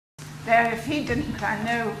there. If he didn't, I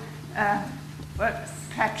know what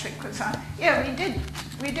Patrick was on. Yeah,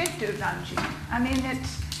 we did do lunging. I mean,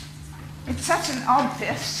 it's such an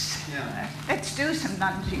obvious. Yeah. Let's do some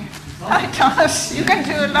lunging. Hi, Thomas. You can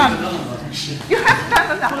do a lunge. You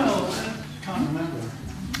haven't done a lunge. Well, I can't remember.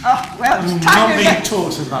 Oh, well, it's Not time to being learn.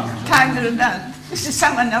 taught a lunge. Time to learn. This is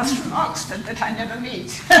someone else from Oxford that I never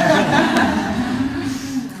meet.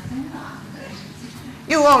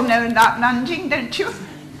 You all know about lunging, don't you?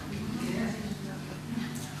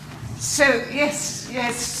 So, yes.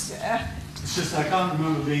 It's just I can't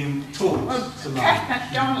remember being taught Well, to lunge. Pat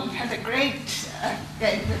MacDonald had a great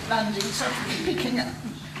game with lunging, sort of picking up.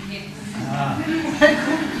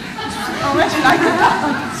 Almost like a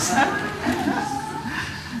dance.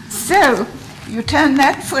 So, you turn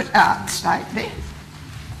that foot out slightly.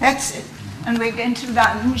 That's it. And we're going to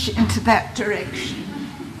lunge into that direction.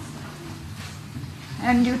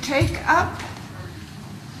 And you take up.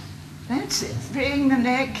 That's it. Bring the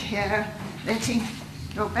neck here, letting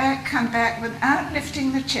your back come back without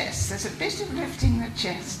lifting the chest. There's a bit of lifting the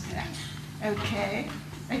chest there. Okay.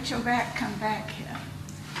 Let your back come back here.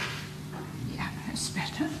 Yeah, that's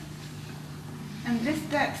better. And lift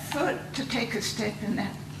that foot to take a step in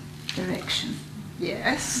that direction.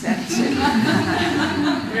 Yes, that's it.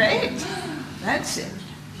 Great. That's it.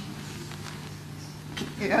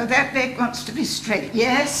 You know, that leg wants to be straight.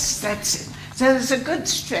 Yes, that's it. So there's a good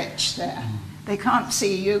stretch there. They can't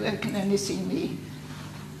see you, they can only see me.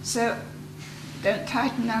 So don't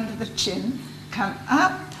tighten under the chin. Come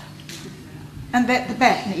up and let the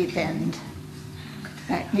back knee bend.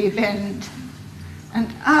 Back knee bend.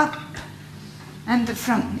 And up and the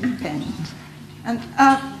front knee bend. And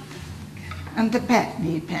up and the back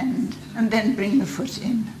knee bend. And then bring the foot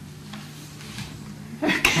in.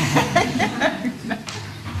 Okay.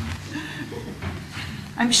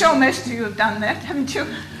 I'm sure most of you have done that, haven't you?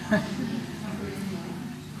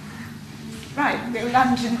 Right, we'll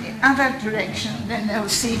lunge in the other direction, then they'll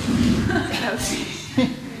see.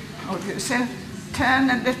 So turn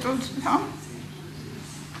a little, Tom.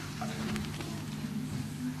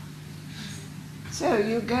 So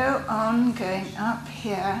you go on going up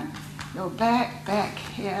here, your back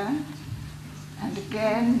here, and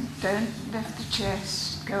again, don't lift the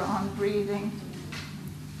chest, go on breathing.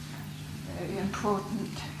 Very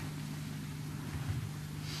important.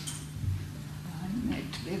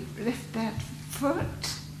 Lift that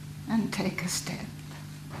foot and take a step.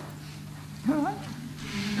 All right?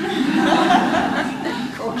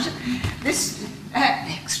 This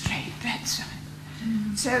leg straight, that's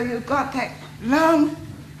right. So you've got that long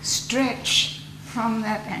stretch from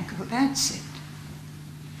that ankle, that's it.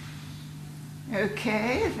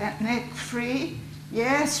 Okay, that neck free.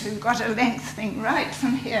 Yes, we've got a lengthening right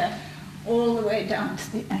from here all the way down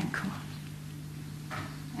to the ankle.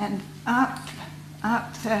 And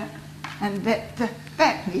up there, and let the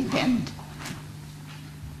back knee bend.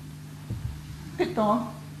 A bit more.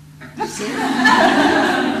 That's it.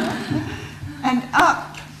 And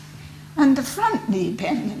up, and the front knee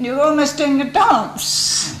bend. And you're almost doing a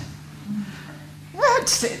dance.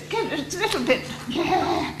 That's it. Get it a little bit.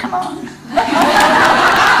 Yeah, come on.